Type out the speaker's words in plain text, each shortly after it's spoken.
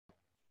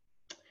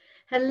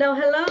Hello,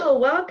 hello.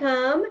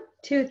 Welcome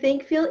to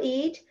Think, Feel,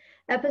 Eat,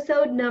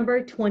 episode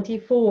number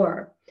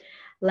 24.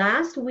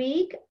 Last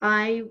week,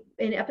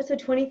 in episode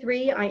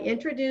 23, I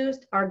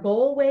introduced our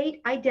goal weight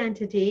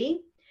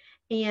identity.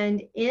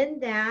 And in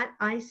that,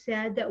 I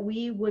said that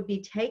we would be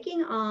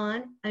taking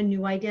on a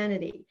new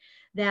identity.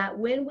 That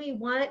when we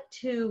want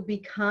to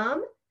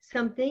become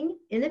something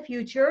in the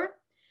future,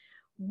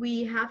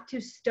 we have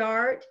to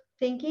start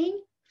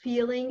thinking,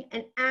 feeling,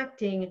 and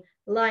acting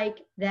like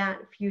that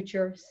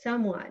future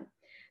someone.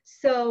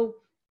 So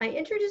I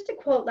introduced a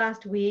quote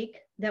last week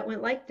that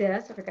went like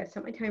this. I forgot to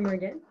set my timer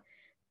again.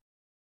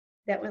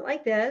 That went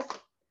like this.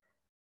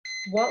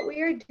 What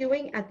we are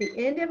doing at the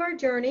end of our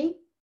journey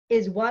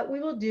is what we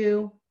will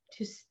do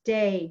to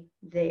stay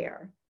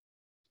there.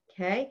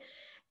 Okay.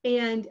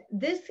 And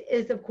this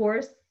is, of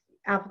course,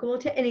 applicable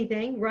to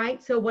anything,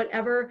 right? So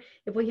whatever,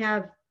 if we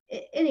have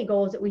any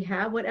goals that we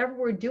have, whatever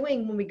we're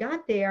doing when we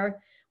got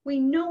there, we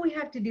know we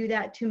have to do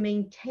that to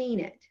maintain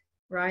it,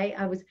 right?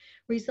 I was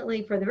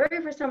recently, for the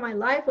very first time in my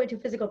life, went to a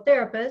physical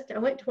therapist. I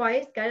went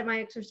twice, guided my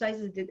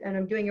exercises, and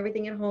I'm doing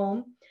everything at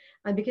home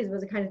because it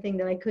was the kind of thing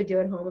that I could do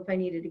at home. If I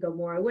needed to go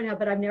more, I would have,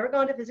 but I've never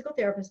gone to a physical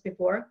therapist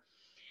before.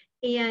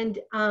 And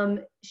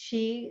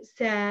she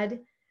said,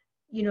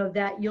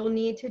 that you'll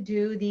need to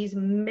do these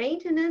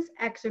maintenance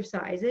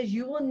exercises.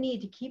 You will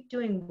need to keep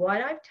doing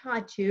what I've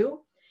taught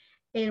you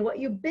and what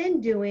you've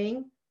been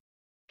doing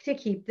to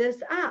keep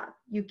this up.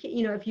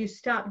 If you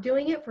stop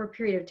doing it for a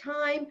period of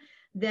time,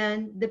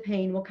 then the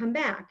pain will come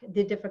back.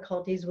 The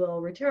difficulties will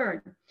return.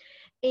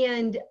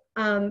 And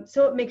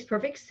so it makes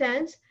perfect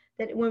sense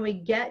that when we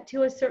get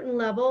to a certain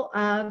level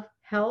of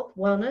health,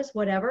 wellness,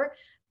 whatever,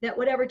 that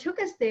whatever took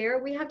us there,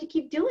 we have to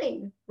keep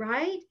doing,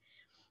 right?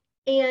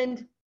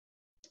 And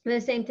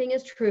the same thing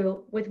is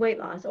true with weight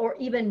loss, or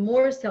even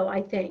more so,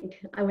 I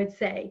think, I would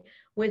say,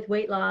 with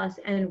weight loss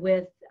and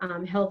with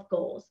health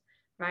goals,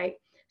 right?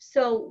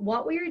 So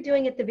what we are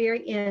doing at the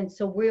very end,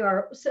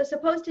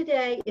 suppose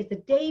today is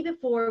the day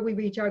before we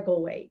reach our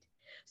goal weight.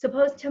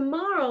 Suppose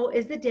tomorrow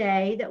is the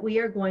day that we'll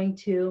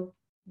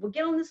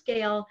get on the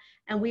scale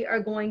and we are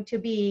going to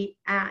be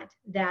at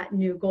that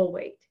new goal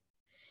weight.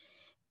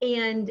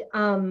 And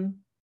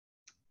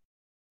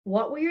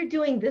what we are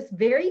doing this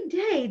very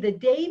day, the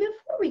day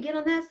before we get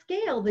on that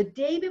scale, the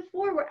day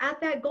before we're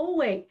at that goal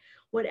weight,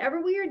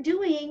 whatever we are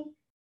doing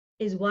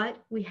is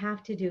what we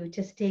have to do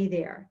to stay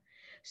there.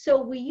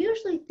 So we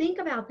usually think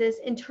about this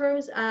in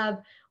terms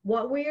of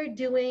what we are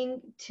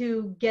doing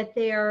to get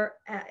there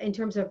in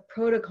terms of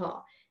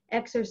protocol,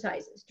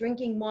 exercises,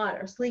 drinking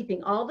water,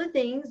 sleeping, all the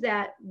things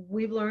that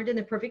we've learned in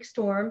the perfect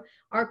storm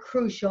are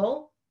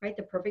crucial, right?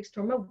 The perfect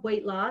storm of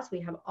weight loss.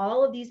 We have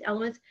all of these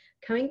elements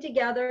coming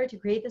together to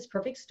create this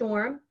perfect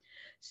storm.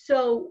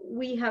 So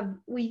we have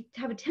a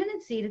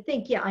tendency to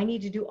think, yeah, I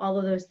need to do all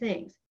of those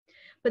things.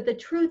 But the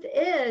truth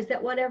is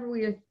that whatever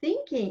we are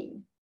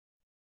thinking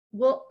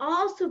will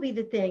also be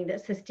the thing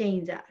that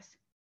sustains us.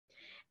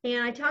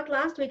 And I talked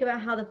last week about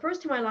how the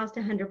first time I lost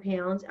 100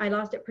 pounds, I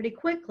lost it pretty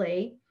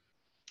quickly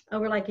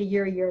over like a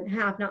year and a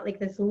half, not like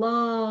this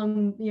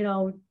long,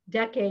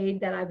 decade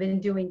that I've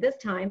been doing this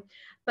time,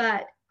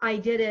 but I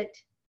did it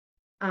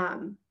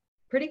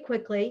pretty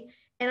quickly,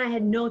 and I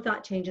had no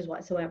thought changes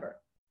whatsoever.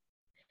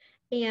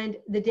 And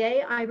the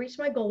day I reached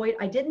my goal weight,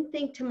 I didn't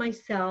think to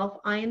myself,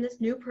 I am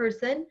this new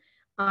person.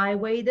 I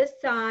weigh this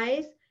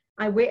size.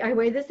 I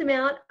weigh this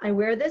amount. I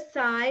wear this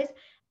size.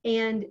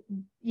 And,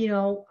 this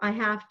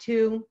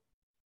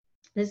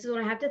is what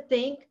I have to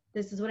think.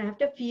 This is what I have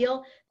to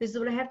feel. This is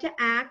what I have to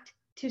act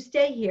to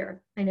stay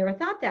here. I never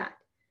thought that.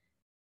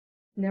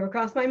 Never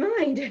crossed my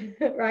mind,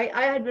 right?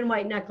 I had been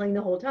white knuckling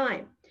the whole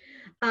time.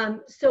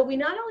 So we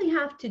not only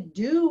have to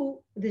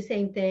do the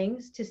same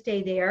things to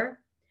stay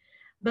there,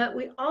 but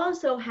we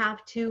also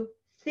have to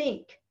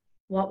think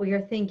what we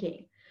are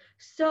thinking.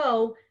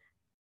 So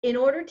in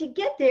order to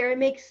get there, it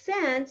makes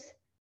sense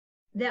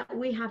that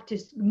we have to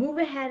move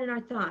ahead in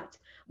our thoughts,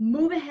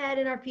 move ahead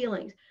in our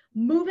feelings,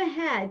 move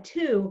ahead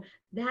to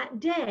that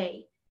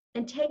day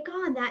and take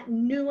on that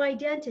new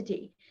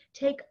identity,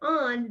 take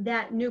on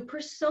that new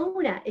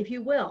persona, if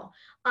you will,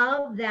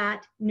 of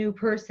that new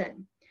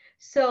person.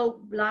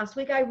 So last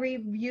week I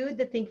reviewed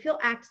the Think, Feel,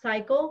 Act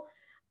cycle,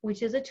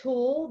 which is a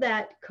tool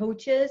that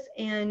coaches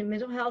and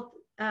mental health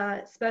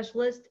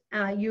specialists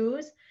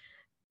use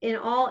in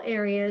all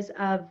areas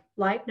of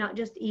life, not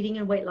just eating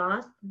and weight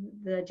loss.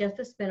 The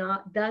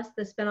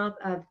spinoff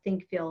of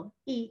Think, Feel,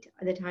 Eat,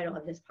 the title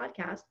of this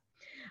podcast.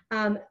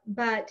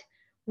 But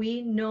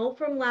we know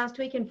from last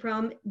week and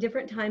from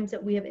different times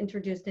that we have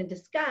introduced and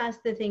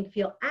discussed the Think,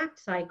 Feel, Act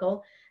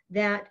cycle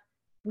that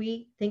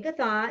we think a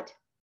thought,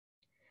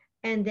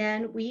 and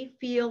then we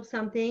feel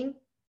something,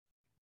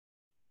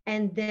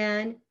 and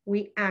then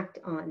we act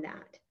on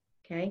that,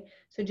 okay?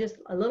 So just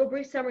a little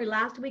brief summary.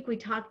 Last week we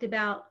talked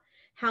about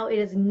how it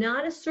is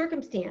not a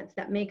circumstance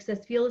that makes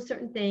us feel a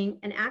certain thing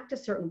and act a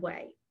certain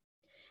way.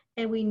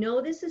 And we know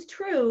this is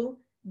true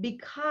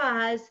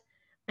because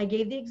I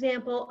gave the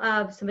example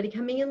of somebody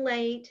coming in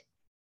late.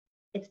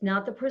 It's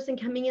not the person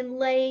coming in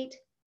late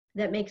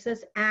that makes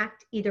us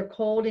act either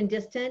cold and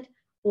distant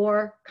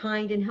or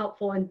kind and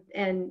helpful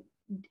and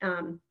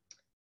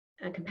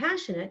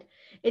compassionate,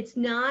 it's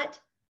not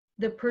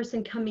the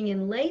person coming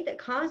in late that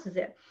causes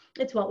it.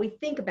 It's what we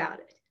think about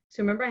it.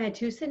 So remember, I had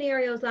two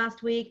scenarios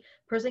last week.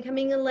 Person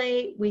coming in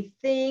late, we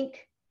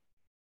think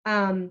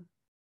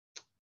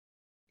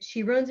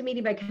she ruins a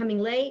meeting by coming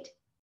late.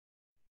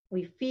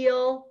 We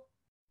feel,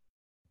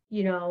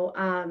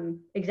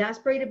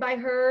 exasperated by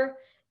her,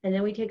 and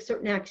then we take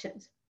certain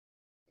actions.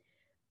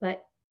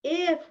 But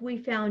if we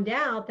found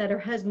out that her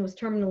husband was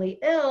terminally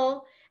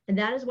ill, and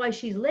that is why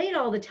she's late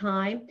all the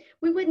time,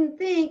 we wouldn't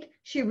think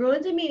she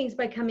ruins the meetings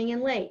by coming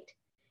in late.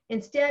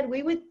 Instead,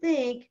 we would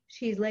think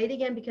she's late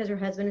again because her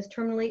husband is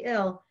terminally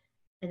ill.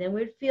 And then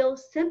we'd feel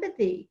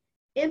sympathy,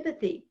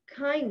 empathy,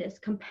 kindness,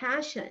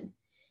 compassion,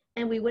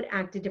 and we would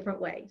act a different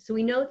way. So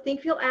we know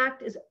think, feel,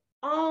 act is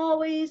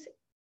always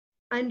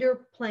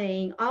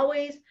underplaying,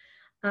 always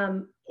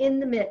in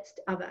the midst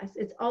of us.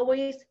 It's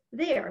always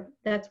there.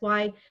 That's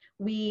why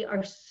we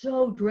are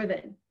so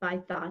driven by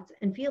thoughts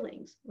and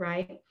feelings,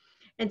 right?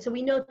 And so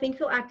we know think,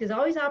 feel, act is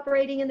always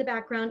operating in the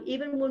background,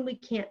 even when we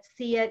can't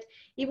see it,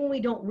 even when we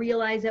don't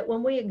realize it.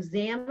 When we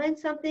examine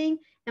something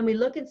and we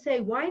look and say,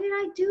 why did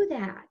I do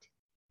that?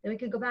 Then we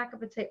can go back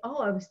up and say,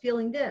 oh, I was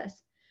feeling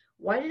this.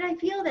 Why did I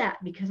feel that?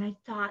 Because I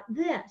thought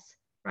this,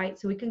 right?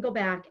 So we can go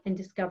back and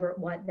discover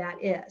what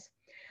that is.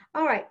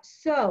 All right,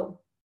 so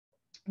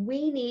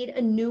we need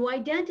a new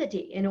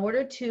identity in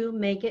order to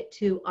make it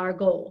to our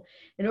goal.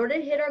 In order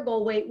to hit our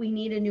goal weight, we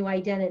need a new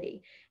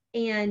identity.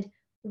 And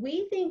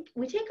we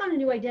take on a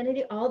new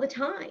identity all the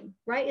time,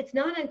 right? It's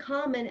not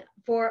uncommon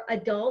for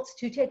adults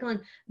to take on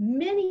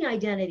many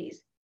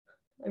identities.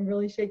 I'm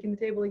really shaking the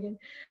table again.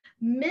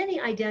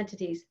 Many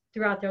identities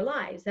throughout their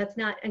lives. That's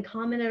not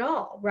uncommon at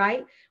all,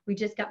 right? We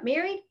just got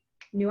married,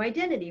 new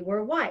identity. We're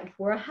a wife,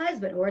 we're a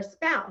husband, we're a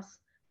spouse,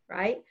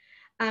 right?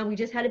 We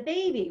just had a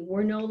baby.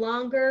 We're no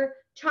longer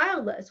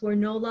childless. We're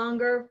no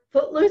longer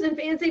footloose and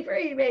fancy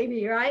free,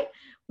 baby, right?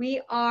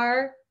 We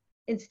are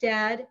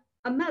instead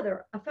a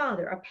mother, a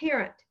father, a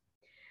parent.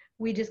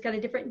 We just got a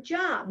different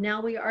job.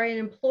 Now we are an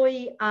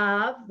employee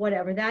of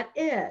whatever that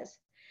is.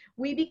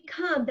 We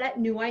become that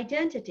new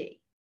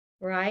identity,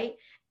 right?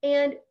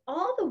 And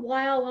all the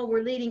while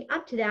we're leading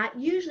up to that,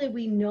 usually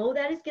we know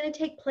that is going to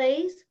take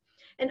place.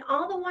 And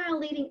all the while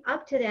leading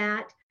up to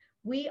that,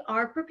 we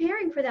are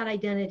preparing for that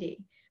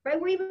identity, right?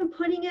 We're even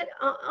putting it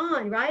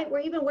on, right?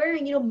 We're even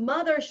wearing,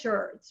 mother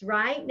shirts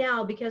right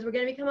now because we're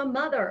going to become a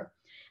mother.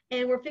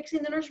 And we're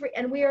fixing the nursery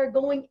and we are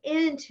going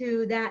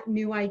into that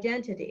new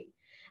identity.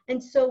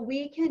 And so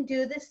we can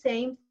do the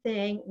same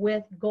thing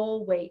with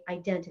goal weight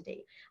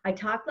identity. I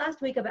talked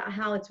last week about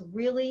how it's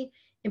really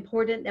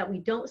important that we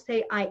don't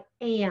say I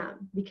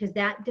am, because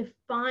that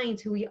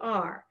defines who we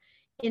are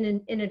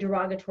in a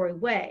derogatory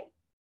way,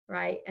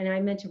 right? And I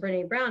mentioned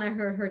Brene Brown. I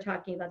heard her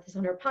talking about this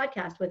on her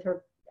podcast with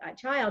her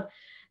child,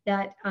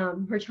 that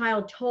her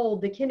child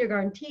told the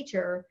kindergarten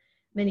teacher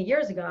many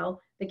years ago,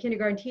 the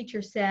kindergarten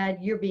teacher said,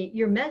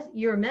 you're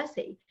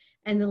messy.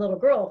 And the little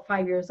girl,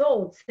 5 years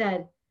old,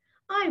 said,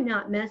 I'm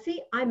not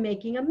messy, I'm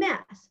making a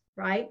mess,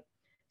 right?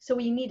 So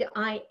we need to,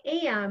 I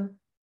am,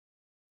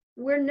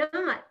 we're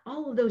not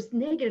all of those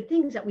negative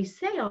things that we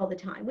say all the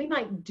time. We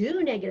might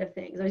do negative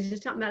things. I was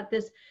just talking about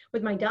this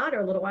with my daughter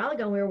a little while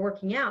ago when we were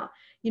working out,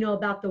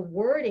 about the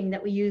wording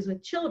that we use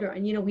with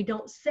children. We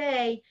don't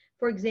say,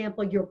 for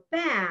example, you're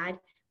bad.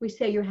 We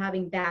say you're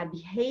having bad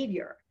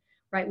behavior,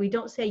 right? We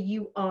don't say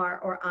you are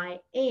or I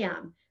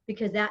am,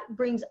 because that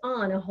brings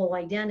on a whole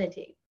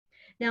identity.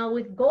 Now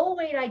with goal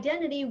weight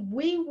identity,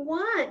 we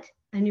want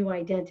a new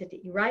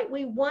identity, right?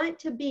 We want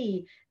to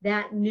be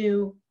that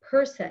new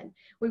person.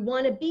 We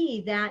want to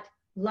be that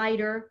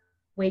lighter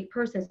weight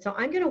person. So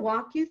I'm going to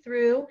walk you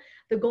through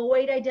the goal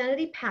weight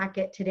identity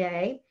packet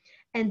today.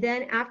 And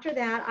then after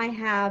that, I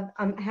have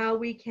how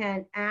we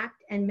can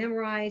act and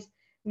memorize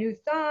new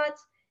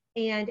thoughts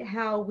and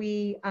how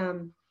we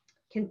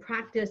can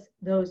practice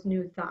those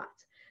new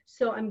thoughts.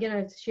 So I'm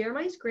going to share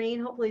my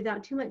screen, hopefully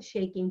without too much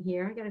shaking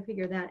here. I got to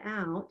figure that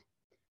out.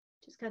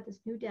 Just got this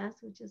new desk,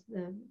 which is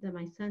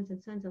my sons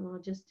and sons-in-law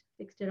just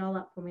fixed it all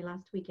up for me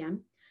last weekend.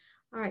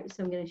 All right,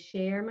 so I'm going to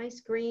share my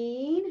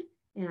screen,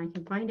 and I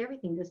can find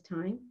everything this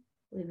time,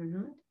 believe it or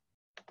not.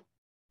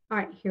 All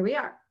right, here we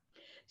are.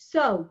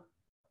 So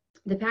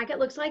the packet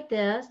looks like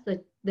this,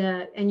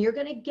 and you're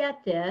going to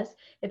get this.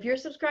 If you're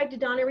subscribed to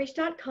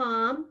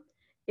DonnaReach.com,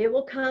 it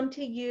will come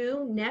to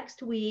you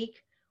next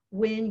week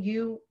when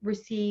you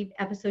receive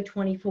episode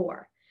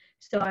 24.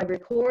 So I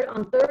record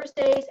on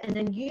Thursdays, and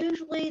then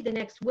usually the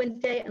next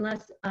Wednesday,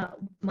 unless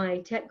my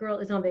tech girl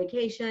is on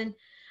vacation.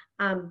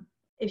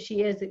 If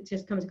she is, it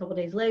just comes a couple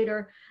days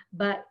later.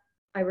 But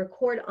I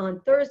record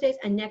on Thursdays,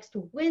 and next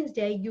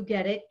Wednesday, you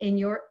get it in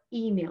your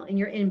email, in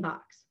your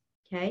inbox,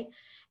 okay?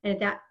 And at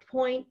that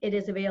point, it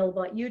is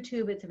available at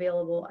YouTube, it's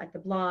available at the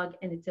blog,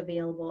 and it's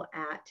available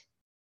at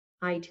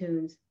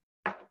iTunes,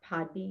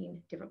 Podbean,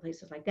 different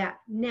places like that.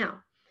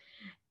 Now,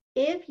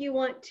 if you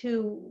want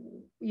to,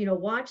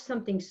 watch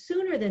something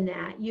sooner than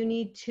that, you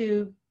need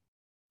to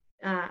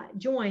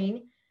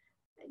join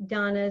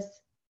Donna's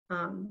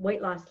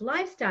weight loss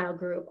lifestyle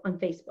group on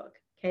Facebook.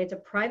 Okay, it's a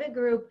private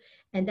group,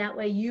 and that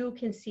way you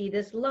can see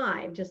this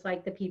live, just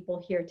like the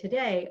people here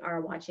today are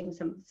watching.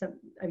 Some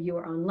of you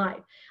are on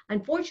live.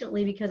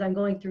 Unfortunately, because I'm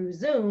going through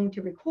Zoom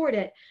to record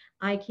it,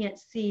 I can't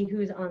see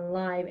who's on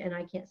live, and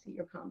I can't see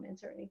your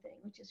comments or anything,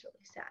 which is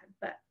really sad.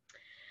 But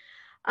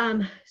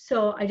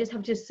so I just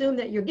have to assume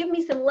that you're giving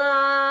me some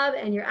love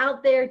and you're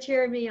out there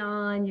cheering me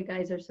on. You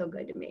guys are so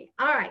good to me.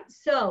 All right,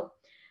 so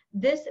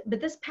this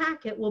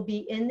packet will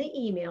be in the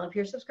email. If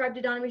you're subscribed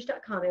to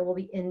DonnaReish.com, it will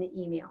be in the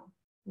email.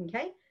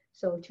 Okay,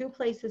 so 2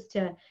 places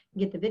to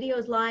get the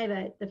videos live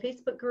at the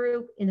Facebook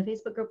group,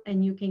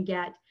 and you can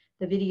get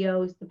the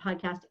videos, the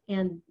podcast,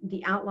 and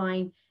the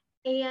outline,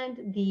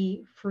 and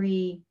the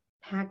free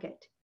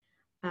packet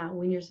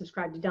when you're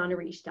subscribed to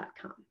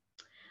DonnaReish.com.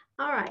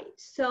 All right,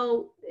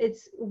 so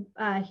it's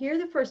here,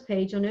 the first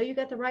page. You'll know you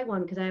got the right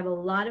one because I have a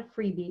lot of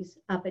freebies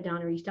up at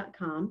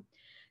DonnaReish.com.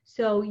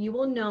 So you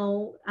will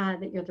know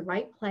that you're at the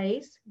right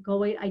place.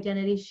 Goal weight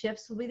identity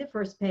shifts will be the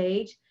first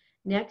page.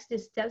 Next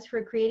is steps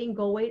for creating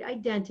goal weight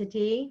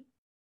identity.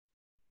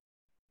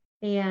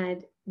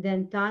 And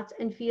then thoughts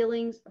and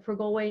feelings for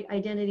goal weight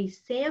identity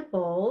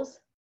samples.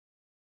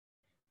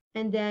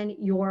 And then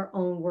your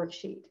own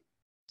worksheet.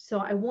 So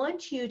I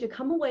want you to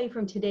come away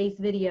from today's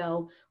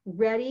video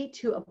ready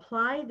to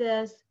apply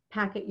this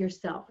packet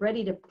yourself,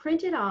 ready to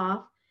print it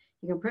off.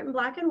 You can print in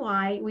black and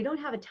white. We don't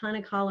have a ton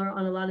of color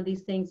on a lot of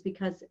these things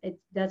because it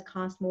does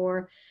cost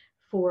more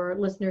for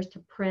listeners to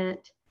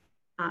print,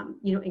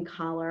 in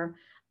color.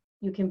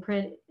 You can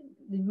print,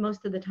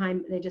 most of the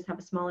time, they just have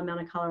a small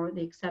amount of color with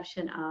the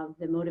exception of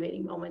the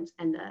motivating moments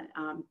and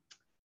the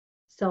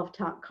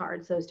self-talk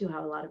cards. Those do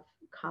have a lot of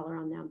color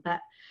on them. But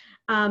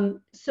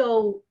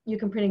so you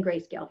can print in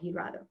grayscale if you'd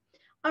rather.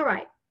 All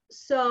right,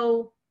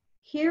 so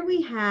here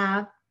we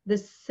have the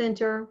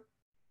center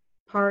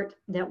part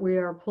that we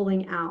are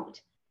pulling out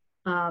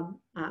of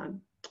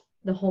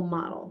the whole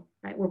model,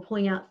 right? We're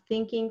pulling out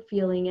thinking,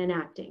 feeling, and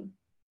acting.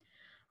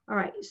 All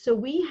right, so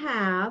we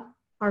have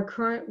our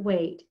current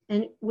weight.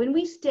 And when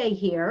we stay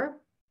here,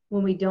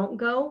 when we don't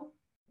go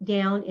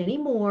down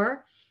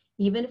anymore,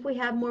 even if we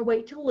have more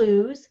weight to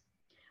lose,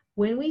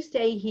 when we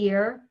stay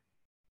here,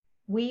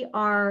 we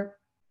have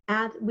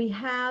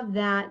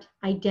that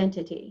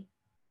identity,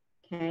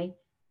 okay?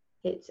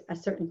 It's a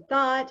certain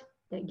thought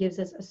that gives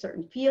us a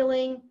certain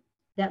feeling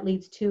that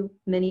leads to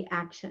many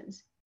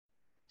actions.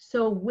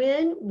 So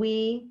when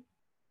we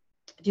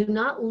do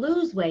not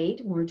lose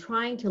weight, we're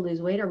trying to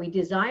lose weight, or we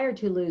desire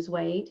to lose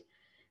weight,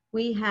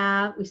 we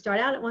start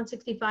out at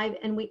 165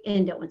 and we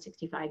end at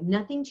 165.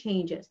 Nothing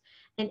changes.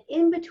 And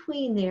in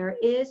between there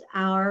is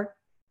our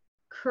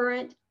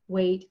current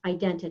weight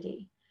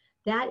identity.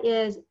 That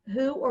is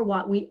who or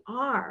what we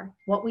are,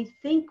 what we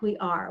think we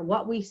are,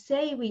 what we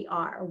say we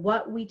are,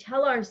 what we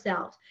tell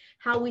ourselves,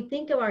 how we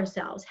think of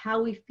ourselves,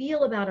 how we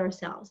feel about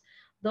ourselves.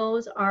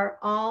 Those are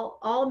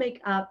all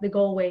make up the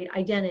goal weight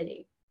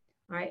identity.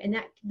 All right,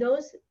 and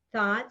those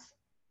thoughts,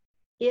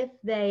 if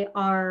they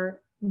are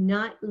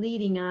not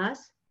leading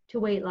us to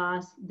weight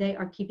loss, they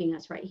are keeping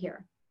us right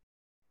here.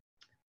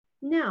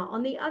 Now,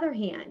 on the other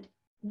hand,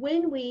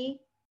 when we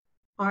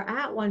are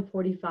at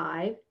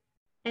 145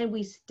 and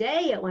we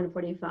stay at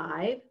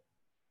 145,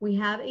 we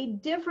have a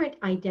different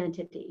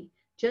identity,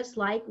 just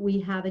like we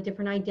have a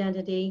different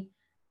identity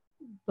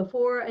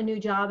before a new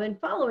job and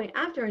following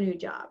after a new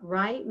job,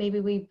 right? Maybe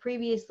we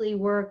previously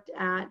worked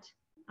at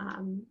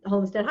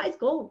Homestead High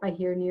School right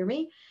here near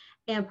me,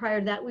 and prior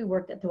to that we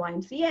worked at the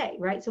YMCA,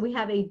 right? So we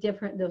have a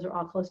different, those are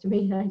all close to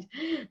me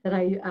that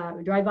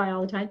I drive by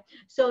all the time.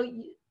 So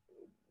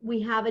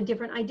we have a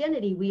different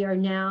identity. We are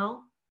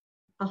now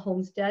a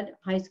Homestead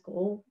High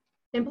School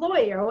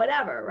employee or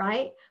whatever,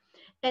 right?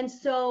 And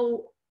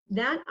so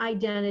that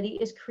identity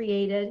is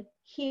created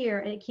here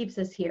and it keeps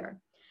us here.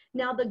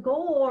 Now the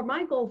goal, or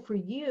my goal for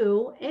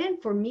you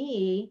and for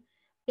me,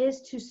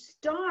 is to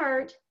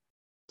start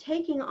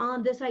taking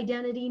on this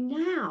identity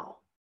now,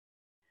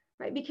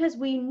 right? Because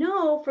we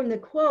know from the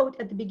quote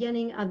at the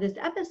beginning of this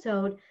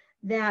episode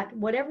that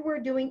whatever we're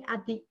doing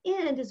at the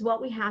end is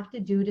what we have to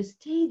do to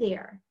stay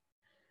there.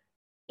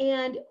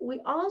 And we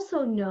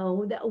also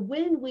know that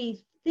when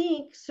we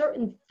think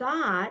certain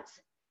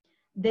thoughts,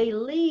 they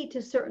lead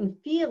to certain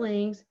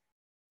feelings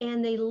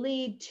and they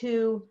lead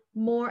to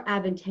more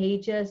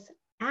advantageous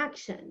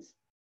actions,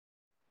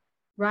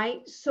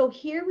 right? So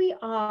here we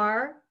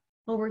are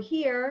over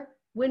here.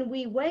 When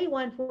we weigh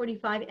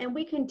 145 and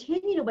we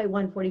continue to weigh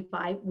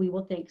 145, we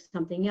will think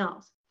something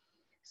else.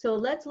 So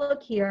let's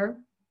look here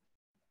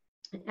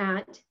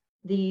at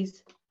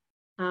these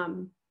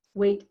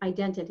weight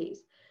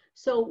identities.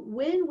 So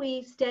when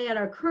we stay at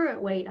our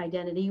current weight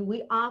identity,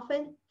 we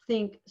often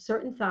think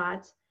certain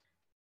thoughts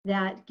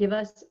that give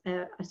us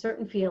a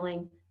certain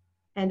feeling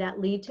and that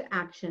lead to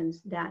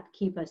actions that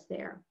keep us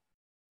there.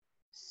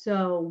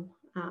 So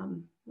let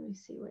me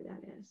see where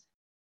that is.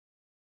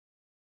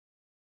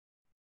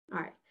 All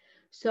right,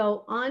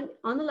 so on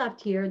the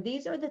left here,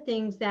 these are the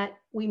things that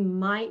we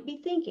might be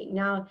thinking.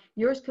 Now,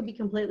 yours could be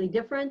completely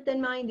different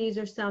than mine. These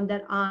are some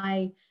that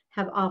I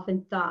have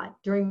often thought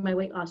during my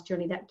weight loss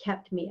journey that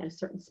kept me at a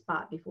certain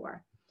spot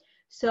before.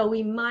 So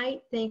we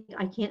might think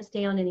I can't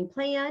stay on any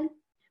plan.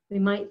 We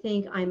might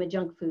think I'm a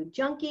junk food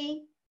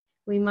junkie.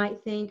 We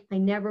might think I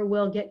never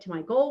will get to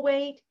my goal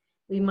weight.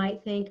 We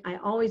might think I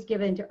always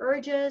give in to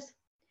urges.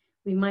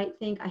 We might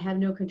think I have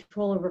no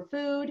control over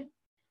food.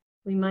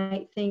 We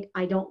might think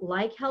I don't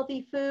like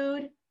healthy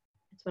food.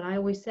 That's what I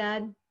always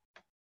said.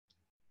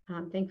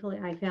 Thankfully,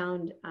 I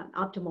found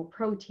optimal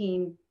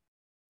protein,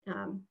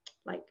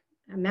 like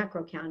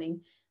macro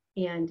counting.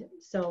 And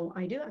so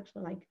I do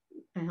actually like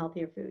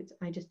healthier foods.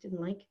 I just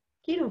didn't like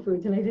keto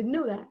foods, and I didn't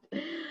know that.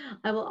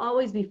 I will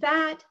always be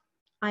fat.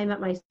 I'm at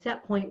my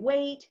set point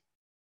weight.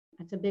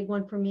 That's a big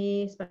one for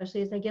me,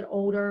 especially as I get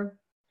older.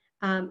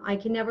 I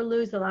can never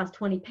lose the last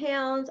 20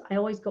 pounds. I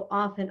always go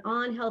off and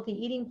on healthy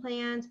eating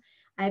plans.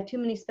 I have too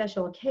many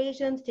special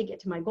occasions to get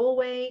to my goal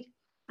weight.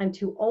 I'm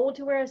too old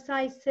to wear a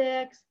size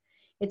 6.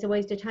 It's a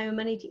waste of time and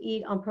money to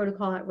eat on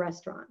protocol at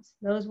restaurants.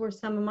 Those were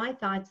some of my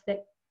thoughts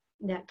that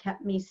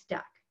kept me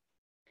stuck.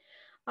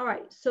 All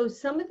right, so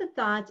some of the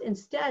thoughts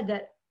instead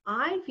that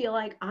I feel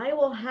like I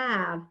will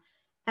have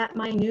at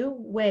my new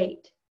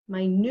weight,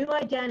 my new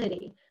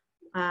identity,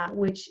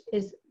 which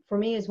is for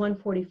me is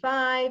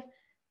 145,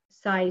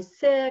 size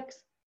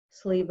 6,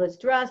 sleeveless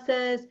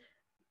dresses,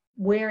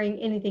 wearing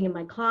anything in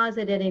my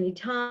closet at any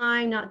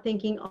time, not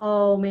thinking,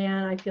 oh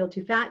man, I feel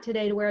too fat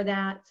today to wear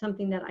that,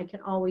 something that I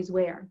can always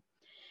wear.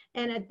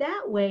 And at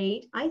that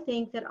weight, I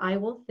think that I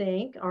will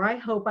think, or I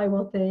hope I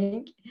will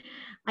think,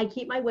 I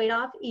keep my weight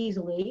off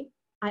easily.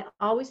 I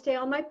always stay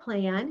on my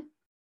plan.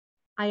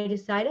 I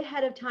decide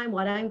ahead of time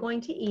what I'm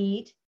going to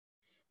eat.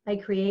 I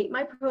create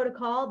my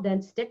protocol,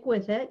 then stick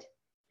with it.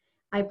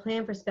 I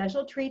plan for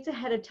special treats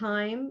ahead of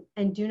time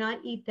and do not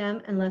eat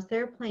them unless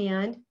they're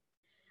planned.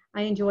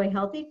 I enjoy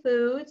healthy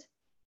foods.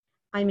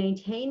 I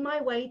maintain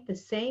my weight the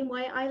same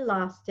way I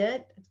lost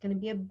it. It's going to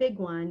be a big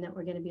one that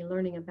we're going to be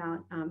learning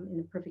about in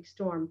the perfect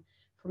storm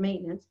for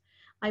maintenance.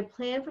 I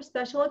plan for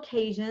special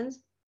occasions.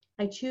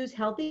 I choose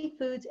healthy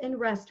foods in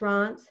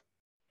restaurants.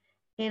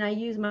 And I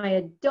use my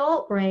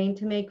adult brain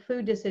to make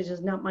food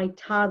decisions, not my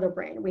toddler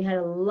brain. We had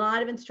a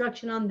lot of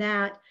instruction on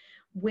that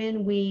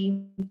when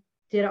we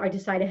did our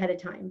Decide Ahead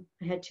of Time.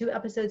 I had 2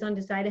 episodes on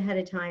Decide Ahead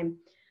of Time.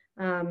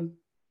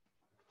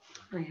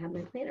 I have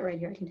my planner right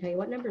here. I can tell you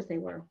what numbers they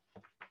were.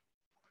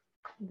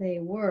 They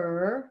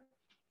were,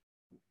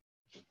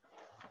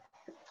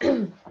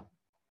 should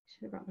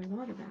have brought my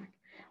water back.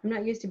 I'm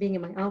not used to being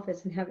in my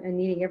office and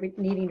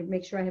needing to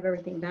make sure I have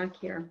everything back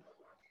here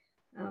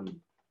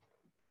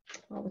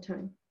all the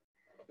time.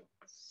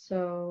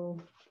 So,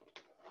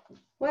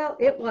 well,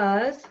 it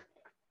was,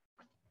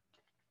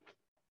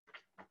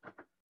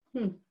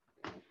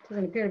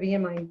 doesn't appear to be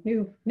in my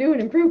new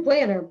and improved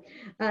planner.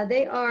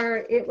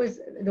 It was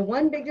the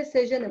one big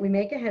decision that we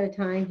make ahead of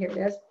time. Here it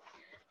is.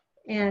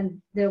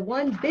 And the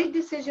one big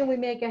decision we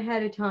make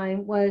ahead of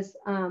time was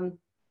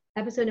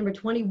episode number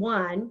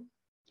 21.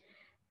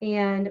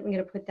 And I'm going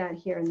to put that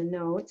here in the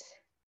notes.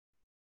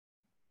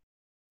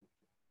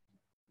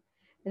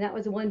 And that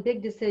was the one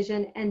big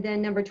decision. And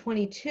then number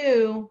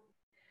 22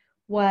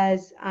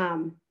 was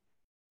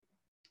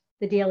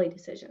the daily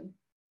decision.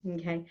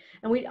 Okay.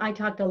 And I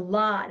talked a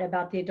lot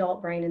about the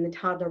adult brain and the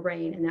toddler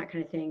brain and that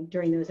kind of thing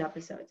during those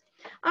episodes.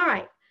 All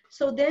right.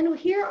 So then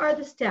here are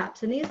the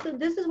steps. And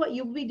this is what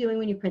you'll be doing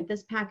when you print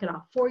this packet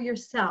off for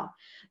yourself.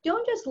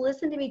 Don't just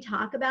listen to me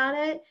talk about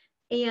it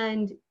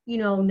and,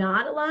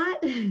 not a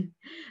lot,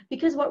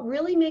 because what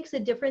really makes a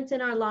difference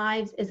in our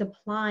lives is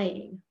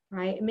applying,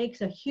 right? It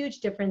makes a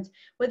huge difference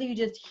whether you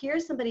just hear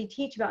somebody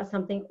teach about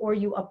something or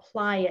you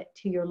apply it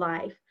to your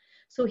life.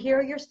 So here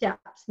are your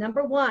steps.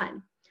 Number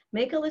 1,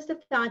 make a list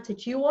of thoughts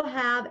that you will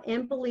have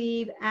and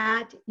believe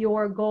at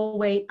your goal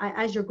weight,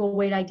 as your goal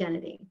weight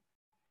identity.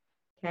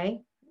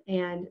 Okay.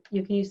 And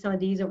you can use some of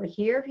these over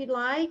here if you'd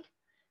like.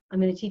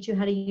 I'm going to teach you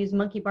how to use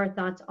monkey bar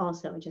thoughts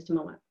also in just a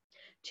moment.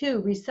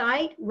 2,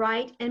 recite,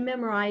 write, and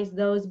memorize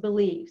those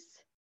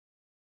beliefs.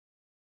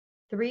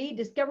 3,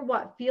 discover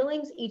what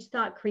feelings each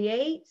thought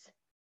creates.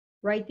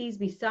 Write these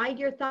beside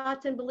your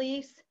thoughts and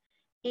beliefs,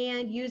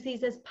 and use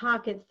these as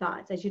pocket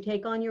thoughts as you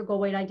take on your goal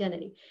weight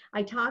identity.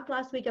 I talked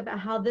last week about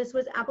how this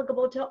was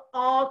applicable to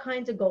all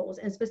kinds of goals,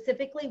 and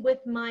specifically with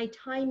my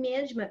time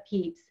management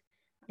peeps.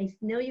 I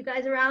know you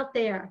guys are out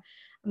there.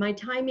 My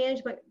time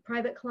management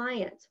private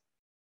clients,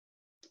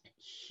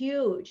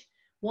 huge.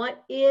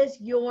 What is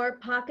your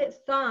pocket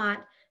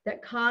thought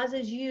that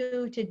causes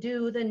you to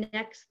do the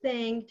next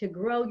thing, to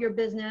grow your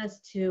business,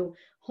 to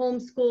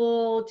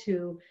homeschool,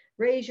 to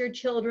raise your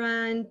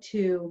children,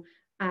 to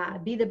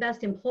be the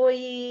best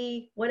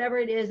employee, whatever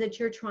it is that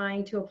you're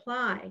trying to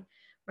apply,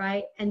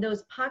 right? And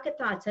those pocket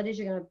thoughts, that is,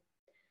 you're going to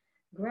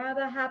grab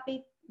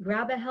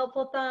a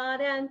helpful thought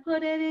and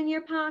put it in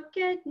your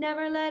pocket.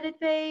 Never let it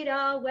fade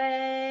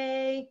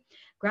away.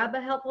 Grab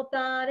a helpful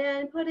thought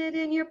and put it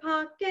in your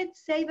pocket.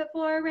 Save it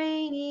for a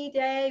rainy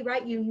day,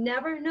 right? You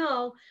never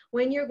know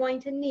when you're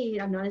going to need,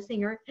 I'm not a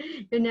singer,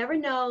 you never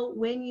know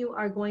when you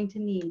are going to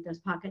need those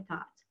pocket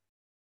thoughts.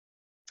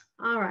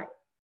 All right,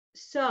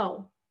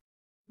 so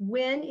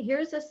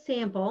here's a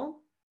sample,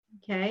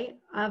 okay,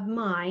 of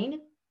mine,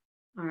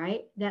 all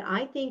right, that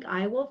I think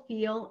I will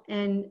feel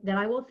and that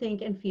I will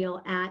think and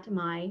feel at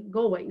my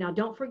goal weight. Now,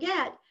 don't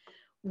forget,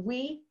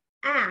 we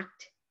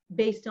act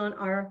based on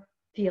our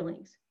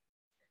feelings.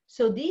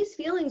 So these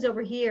feelings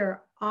over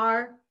here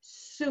are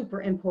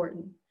super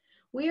important.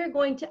 We are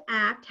going to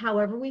act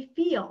however we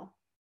feel,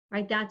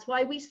 right? That's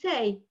why we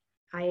say,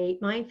 I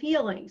ate my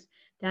feelings.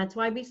 That's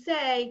why we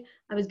say,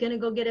 I was going to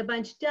go get a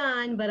bunch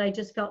done, but I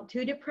just felt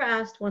too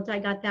depressed once I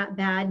got that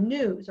bad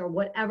news or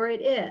whatever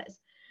it is.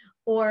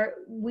 Or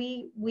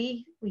we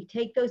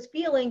take those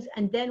feelings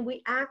and then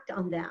we act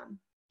on them.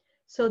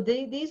 So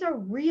these are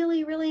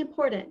really, really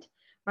important,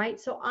 right?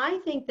 So I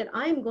think that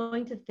I'm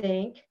going to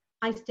think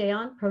I stay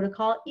on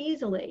protocol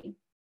easily.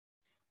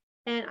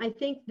 And I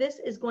think this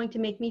is going to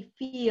make me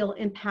feel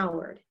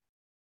empowered.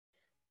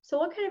 So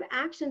what kind of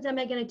actions am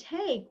I going to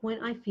take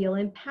when I feel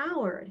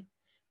empowered?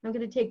 I'm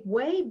going to take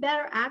way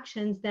better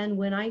actions than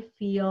when I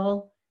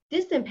feel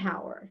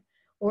disempowered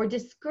or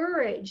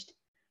discouraged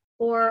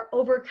or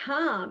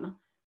overcome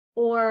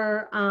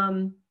or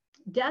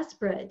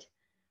desperate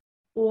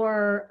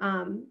or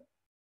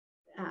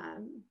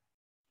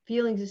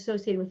feelings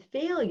associated with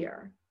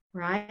failure,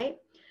 right?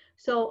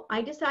 So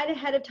I decide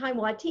ahead of time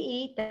what to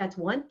eat. That's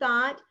one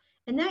thought.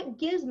 And that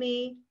gives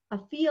me a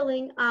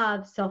feeling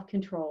of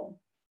self-control.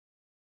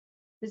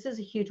 This is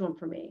a huge one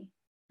for me.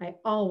 I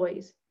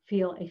always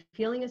feel a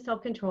feeling of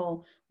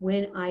self-control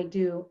when I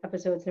do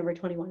episodes number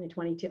 21 and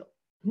 22.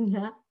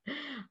 All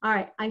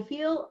right. I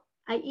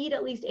eat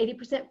at least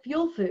 80%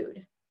 fuel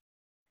food.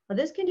 Now,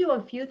 this can do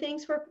a few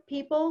things for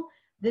people.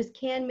 This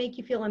can make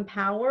you feel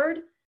empowered.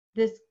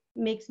 This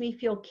makes me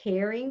feel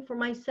caring for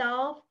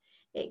myself.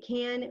 It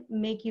can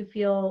make you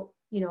feel,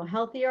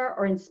 healthier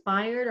or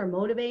inspired or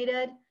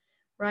motivated,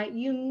 right?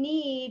 You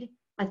need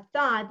a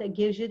thought that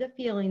gives you the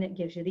feeling, that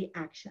gives you the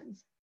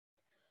actions.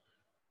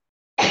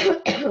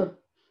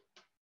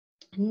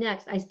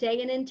 Next, I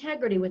stay in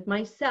integrity with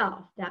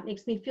myself. That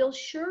makes me feel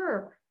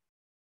sure.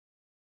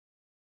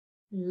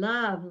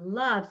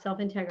 Love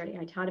self-integrity.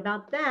 I taught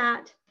about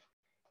that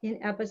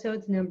in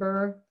episodes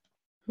number,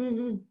 I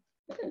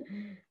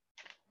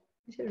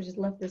should have just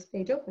left this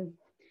page open.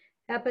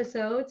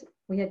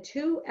 We had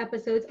 2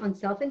 episodes on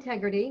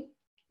self-integrity,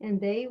 and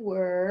they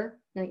were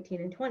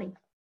 19 and 20.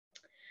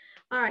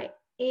 All right,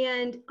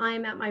 and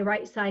I'm at my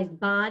right size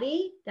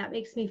body. That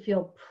makes me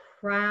feel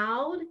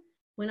proud.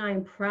 When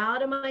I'm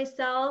proud of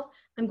myself,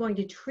 I'm going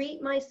to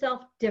treat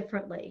myself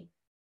differently,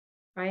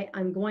 right?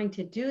 I'm going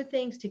to do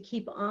things to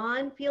keep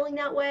on feeling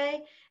that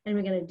way, and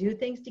we're going to do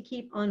things to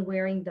keep on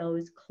wearing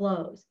those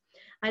clothes.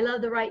 I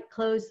love the right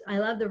clothes. I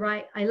love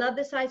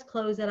the size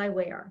clothes that I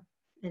wear,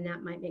 and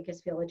that might make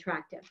us feel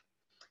attractive.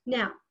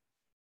 Now,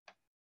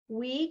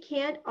 we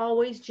can't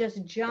always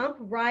just jump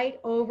right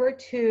over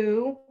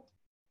to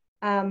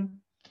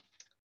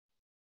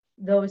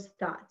those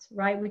thoughts,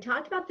 right? We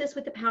talked about this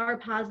with the power of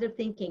positive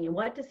thinking and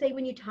what to say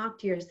when you talk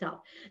to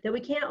yourself, that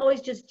we can't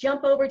always just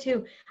jump over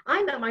to,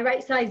 I'm at my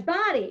right size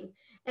body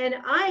and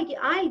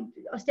I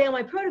stay on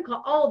my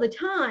protocol all the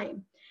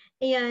time.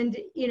 And,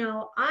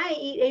 I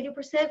eat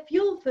 80%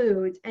 fuel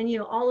foods and,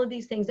 all of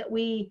these things that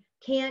we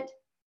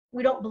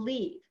don't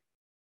believe.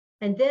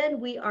 And then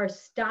we are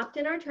stopped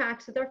in our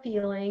tracks with our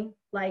feeling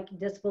like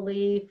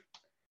disbelief,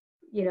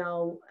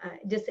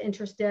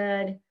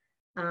 disinterested,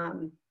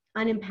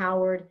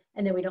 unempowered,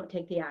 and then we don't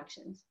take the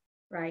actions,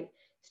 right?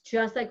 It's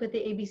just like with the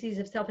ABCs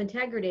of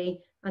self-integrity,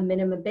 a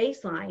minimum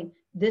baseline.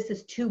 This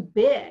is too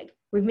big.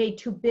 We've made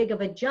too big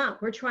of a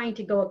jump. We're trying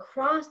to go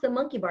across the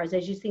monkey bars,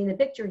 as you see in the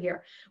picture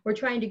here. We're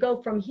trying to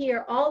go from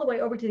here all the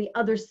way over to the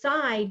other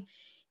side,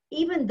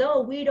 even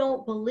though we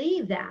don't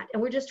believe that.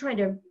 And we're just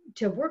trying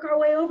to work our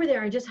way over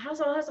there and just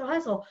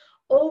hustle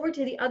over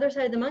to the other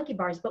side of the monkey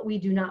bars, but we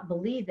do not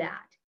believe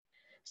that.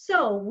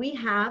 So we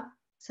have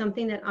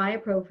something that I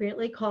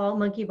appropriately call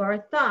monkey bar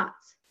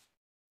thoughts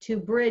to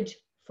bridge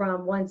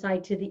from one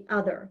side to the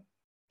other,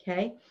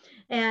 okay?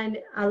 And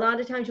a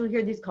lot of times you'll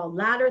hear these called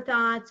ladder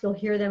thoughts. You'll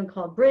hear them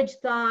called bridge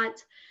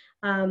thoughts.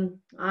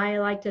 I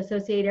like to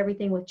associate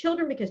everything with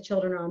children because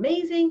children are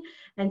amazing.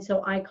 And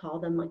so I call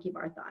them monkey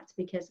bar thoughts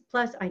because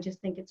plus I just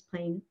think it's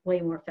plain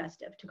way more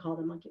festive to call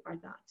them monkey bar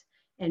thoughts.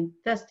 And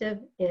festive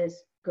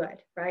is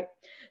good, right?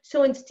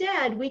 So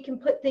instead we can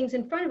put things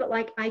in front of it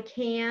like I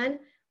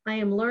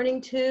am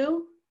learning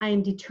to, I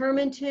am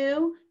determined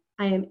to,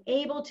 I am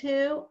able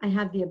to, I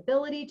have the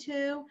ability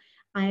to,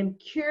 I am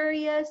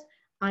curious,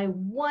 I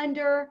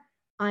wonder,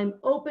 I'm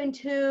open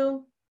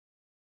to,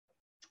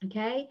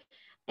 okay?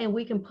 And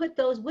we can put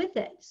those with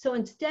it. So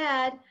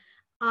instead,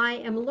 I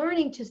am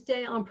learning to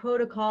stay on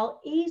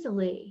protocol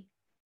easily.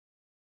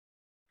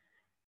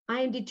 I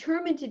am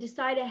determined to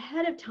decide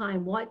ahead of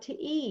time what to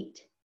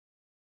eat.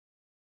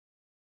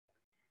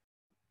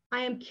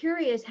 I am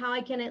curious how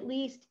I can at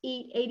least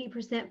eat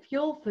 80%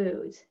 fuel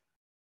foods.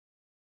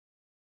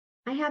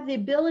 I have the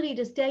ability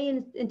to stay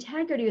in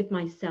integrity with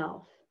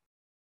myself.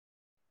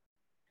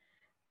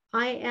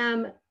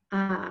 I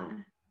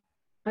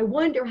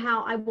wonder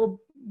how I will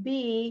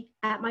be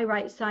at my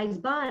right size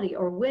body,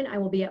 or when I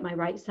will be at my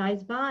right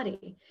size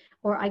body,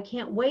 or I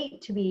can't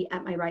wait to be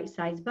at my right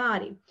size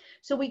body.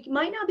 So we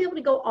might not be able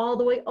to go all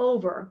the way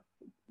over,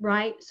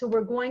 right? So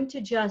we're going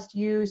to just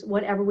use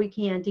whatever we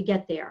can to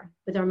get there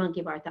with our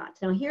monkey bar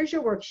thoughts. Now here's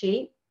your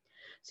worksheet.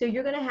 So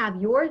you're going to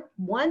have your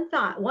one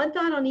thought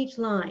on each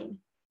line,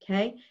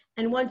 okay?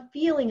 And one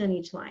feeling on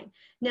each line.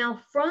 Now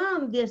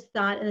from this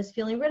thought and this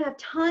feeling, we're going to have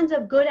tons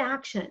of good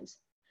actions.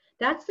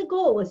 That's the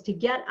goal, is to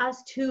get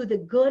us to the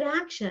good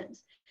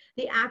actions,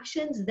 the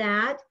actions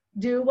that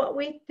do what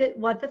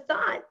the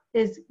thought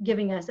is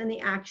giving us, and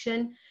the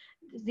actions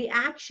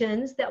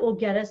that will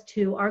get us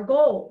to our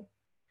goal.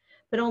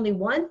 But only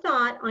one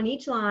thought on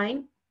each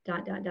line,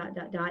 dot, dot, dot,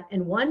 dot, dot,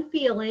 and one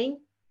feeling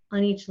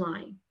on each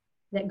line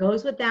that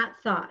goes with that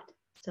thought.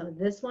 So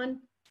this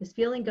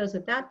feeling goes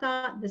with that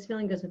thought, this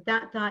feeling goes with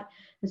that thought,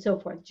 and so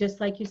forth, just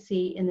like you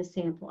see in the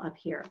sample up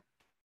here.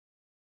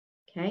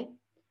 Okay?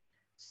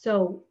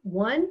 So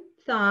one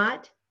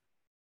thought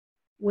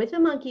with a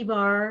monkey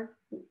bar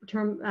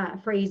term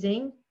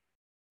phrasing,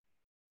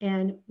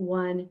 and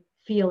one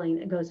feeling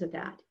that goes with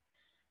that,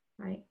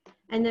 right?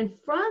 And then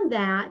from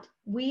that,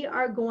 we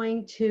are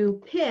going to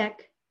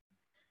pick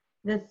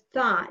the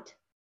thought,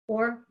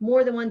 or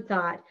more than one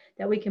thought,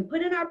 that we can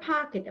put in our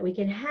pocket, that we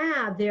can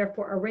have there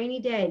for a rainy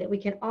day, that we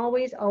can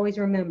always, always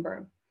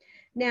remember.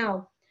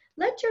 Now,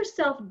 let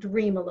yourself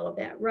dream a little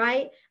bit,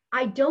 right?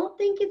 I don't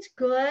think it's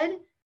good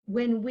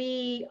when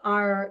we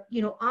are,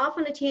 off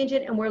on a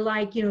tangent and we're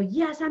like,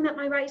 yes, I'm at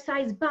my right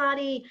size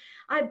body.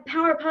 I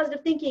power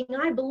positive thinking.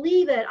 I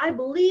believe it. I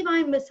believe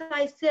I'm a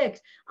size 6.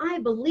 I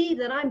believe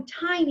that I'm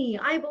tiny.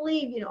 I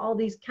believe, all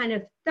these kind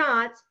of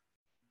thoughts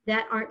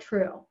that aren't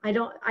true. I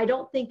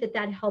don't think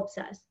that helps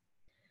us.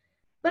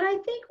 But I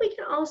think we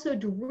can also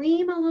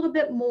dream a little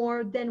bit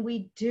more than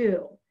we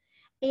do.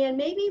 And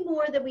maybe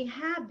more than we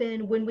have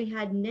been when we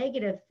had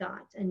negative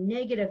thoughts and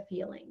negative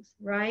feelings,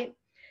 right?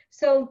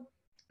 So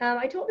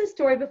I told this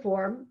story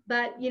before,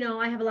 but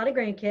I have a lot of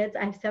grandkids.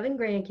 I have 7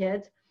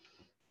 grandkids,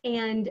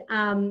 and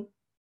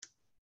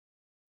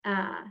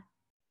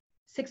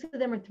 6 of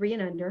them are 3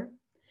 and under.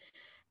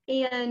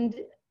 And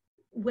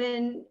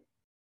when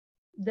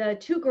the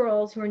 2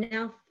 girls, who are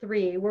now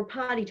 3, were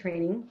potty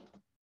training,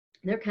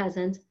 they're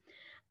cousins.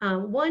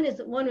 One is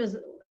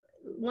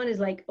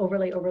like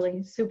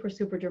overly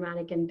super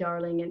dramatic and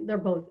darling, and they're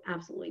both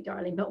absolutely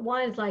darling. But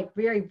one is like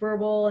very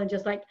verbal and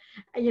just like,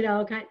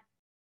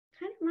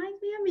 kind of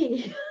reminds me of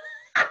me.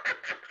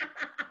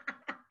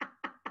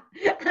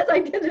 As I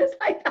did this,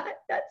 I thought,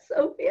 that's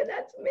Sophia,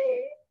 that's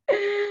me.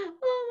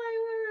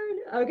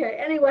 Oh my word. Okay,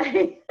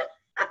 anyway.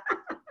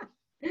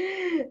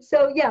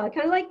 So yeah,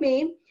 kind of like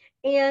me.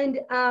 And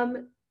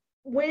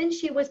when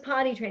she was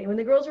potty training, when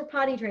the girls were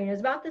potty training, it was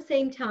about the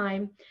same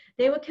time.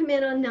 They would come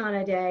in on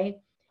Nana Day,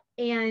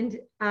 and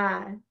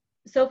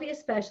Sophie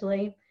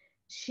especially,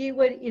 she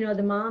would,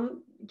 the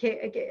mom,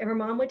 her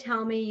mom would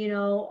tell me,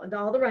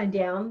 all the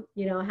rundown,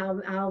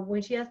 how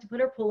when she has to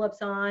put her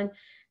pull-ups on,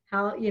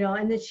 how,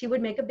 and then she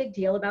would make a big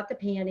deal about the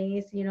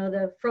panties,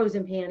 the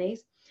frozen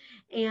panties,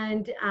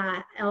 and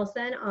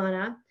Elsa and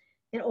Anna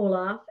and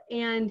Olaf,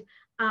 and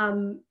her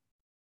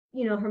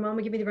mom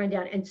would give me the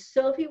rundown, and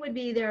Sophie would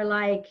be there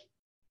like,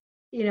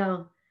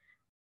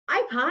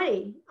 I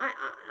potty.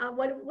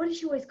 What does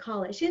she always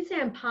call it? She didn't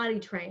say I'm potty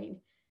trained.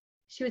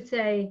 She would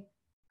say,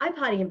 I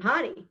potty and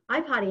potty.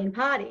 I potty and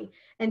potty.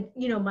 And,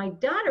 my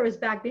daughter was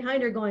back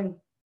behind her going,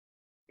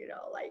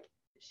 like,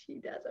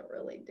 she doesn't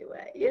really do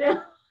it,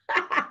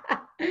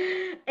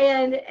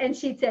 and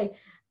she'd say,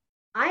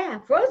 I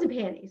have frozen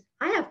panties.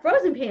 I have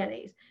frozen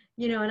panties.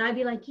 And I'd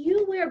be like,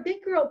 you wear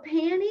big girl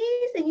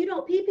panties and you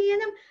don't pee pee in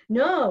them?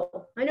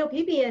 No, I know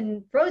pee pee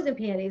in frozen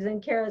panties.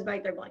 And Kara's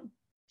back there going,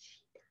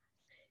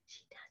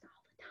 she does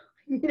all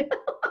the time,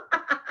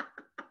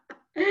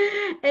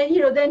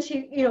 And, then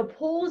she,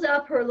 pulls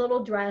up her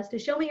little dress to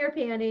show me her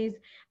panties.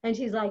 And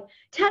she's like,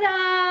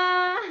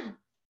 ta-da!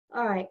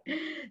 All right.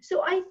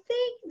 So I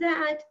think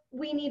that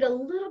we need a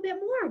little bit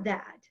more of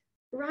that,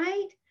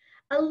 right?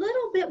 A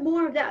little bit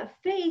more of that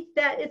faith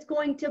that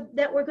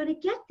we're going to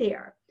get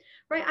there,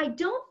 right? I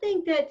don't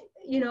think that,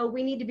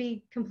 we need to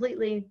be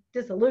completely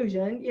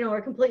disillusioned,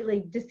 or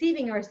completely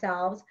deceiving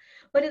ourselves.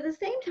 But at the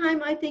same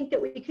time, I think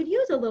that we could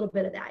use a little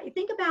bit of that. You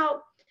think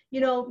about,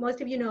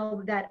 most of you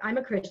know that I'm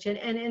a Christian,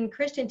 and in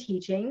Christian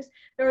teachings,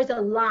 there is a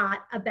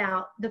lot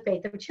about the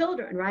faith of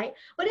children, right?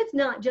 But it's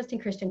not just in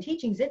Christian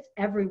teachings, it's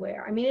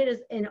everywhere. I mean, it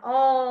is in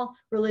all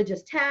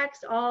religious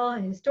texts, all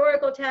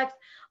historical texts.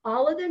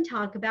 All of them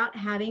talk about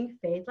having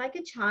faith like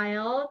a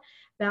child,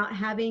 about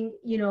having,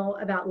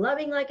 about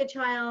loving like a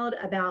child,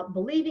 about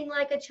believing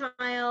like a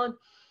child,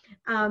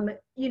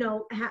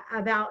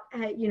 about,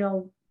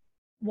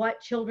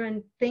 what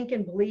children think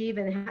and believe,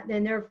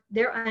 and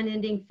their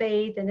unending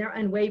faith and their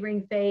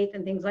unwavering faith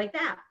and things like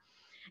that.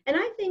 And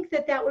I think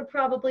that would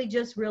probably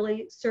just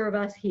really serve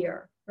us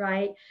here,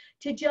 right?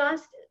 To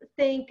just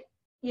think,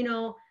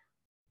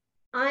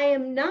 I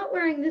am not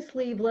wearing the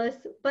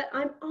sleeveless, but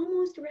I'm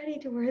almost ready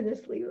to wear the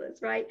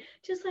sleeveless, right?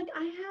 Just like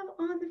I have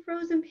on the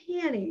frozen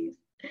panties.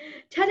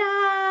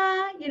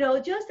 ta-da, you know,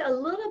 just a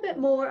little bit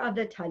more of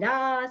the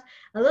ta-das,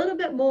 a little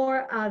bit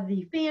more of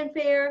the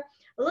fanfare,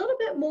 a little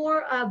bit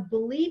more of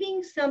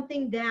believing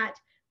something that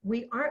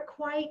we aren't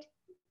quite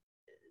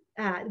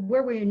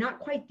where we're not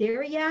quite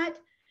there yet,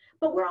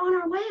 but we're on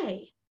our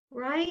way,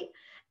 right?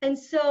 And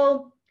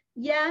so,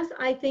 yes,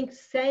 I think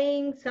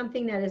saying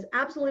something that is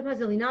absolutely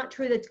positively not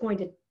true that's going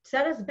to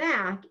set us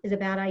back is a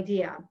bad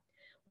idea.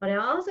 But I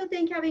also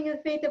think having the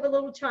faith of a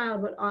little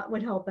child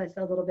would help us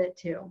a little bit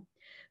too.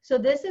 So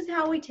this is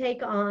how we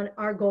take on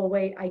our goal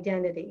weight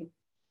identity.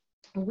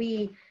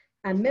 We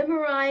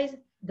memorize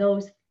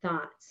those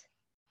thoughts,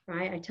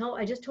 right? I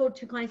just told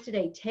 2 clients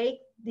today,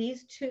 take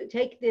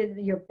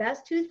your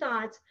best 2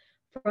 thoughts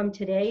from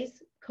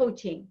today's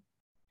coaching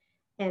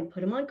and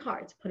put them on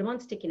cards, put them on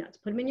sticky notes,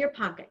 put them in your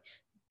pocket.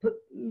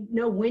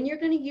 Know when you're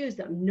going to use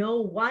them,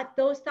 know what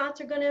those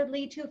thoughts are going to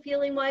lead to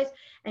feeling wise,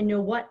 and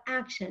know what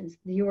actions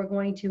you are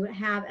going to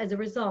have as a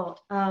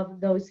result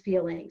of those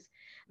feelings.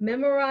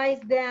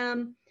 Memorize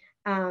them,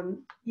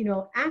 you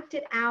know, act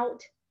it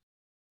out,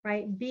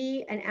 right?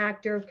 Be an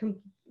actor,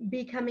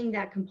 becoming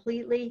that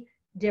completely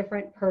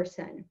different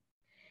person.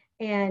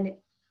 And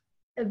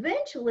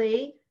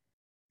eventually,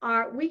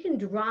 we can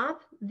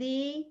drop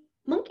the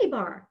monkey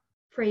bar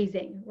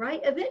phrasing, right?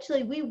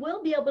 Eventually, we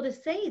will be able to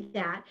say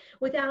that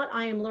without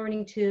I am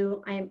learning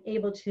to, I am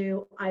able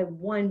to, I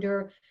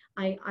wonder,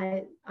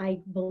 I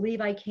believe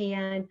I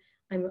can,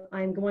 I'm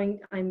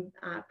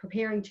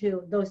preparing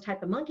to, those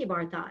type of monkey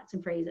bar thoughts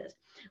and phrases.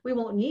 We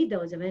won't need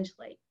those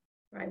eventually,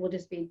 right? We'll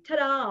just be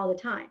ta-da all the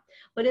time.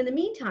 But in the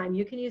meantime,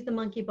 you can use the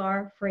monkey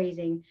bar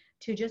phrasing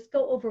to just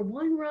go over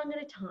one rung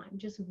at a time,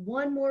 just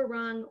one more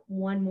rung,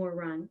 one more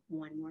rung,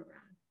 one more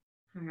rung.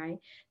 All right.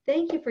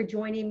 Thank you for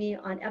joining me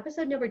on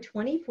episode number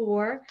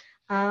 24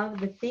 of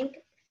the Think,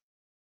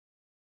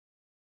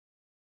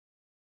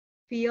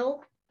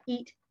 Feel,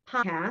 Eat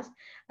podcast.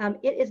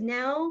 It is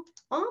now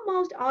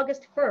almost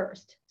August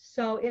 1st.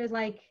 So it is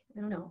like,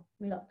 I don't know,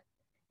 let me look.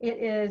 It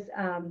is,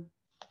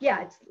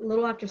 yeah, it's a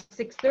little after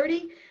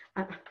 6:30.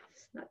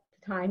 It's not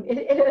the time.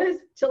 It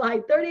is July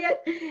 30th.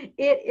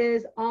 It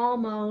is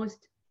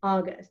almost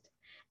August.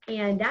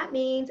 And that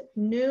means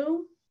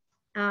new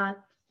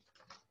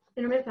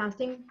intermittent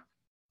fasting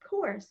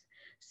course.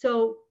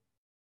 So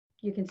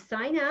you can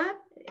sign up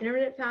at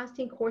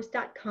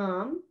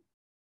intermittentfastingcourse.com.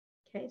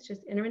 Okay, it's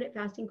just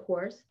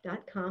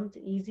intermittentfastingcourse.com. It's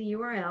an easy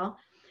URL.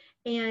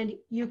 And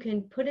you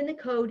can put in the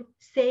code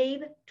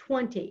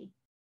SAVE20.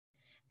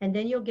 And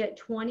then you'll get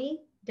 $20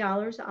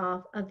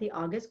 off of the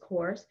August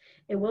course.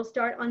 It will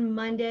start on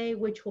Monday,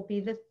 which will be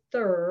the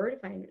 3rd.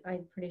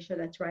 I'm pretty sure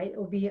that's right. It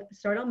will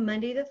start on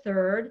Monday the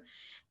 3rd.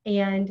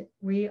 And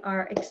we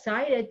are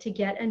excited to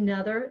get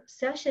another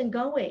session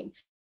going.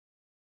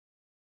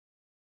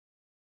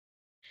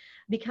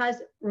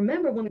 Because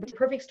remember, when we do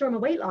Perfect Storm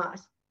of Weight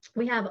Loss,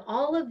 we have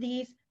all of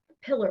these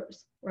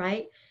pillars,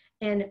 right?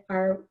 And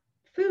our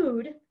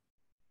food,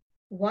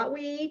 what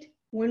we eat,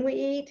 when we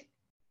eat,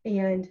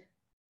 and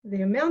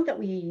the amount that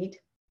we eat,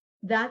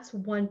 that's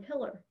one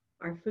pillar.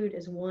 Our food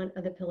is one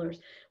of the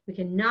pillars. We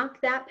can knock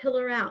that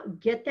pillar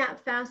out, get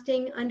that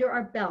fasting under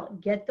our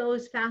belt, get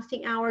those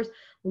fasting hours,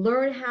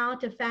 learn how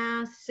to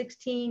fast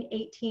 16,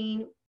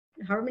 18,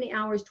 however many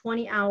hours,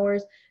 20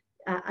 hours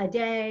a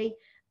day,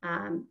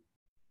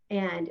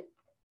 and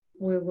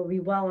we will be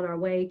well on our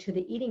way to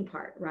the eating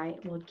part, right?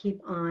 We'll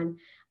keep on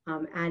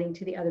adding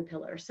to the other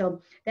pillars.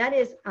 So that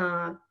is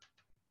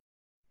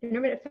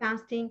intermittent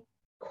fasting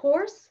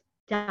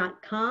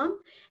course.com,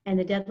 and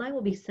the deadline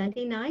will be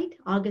Sunday night,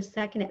 August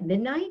 2nd at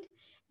midnight.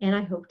 And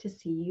I hope to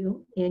see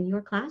you in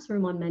your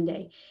classroom on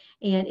Monday.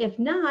 And if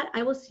not,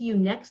 I will see you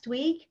next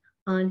week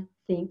on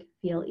Think,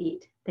 Feel,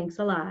 Eat. Thanks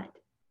a lot.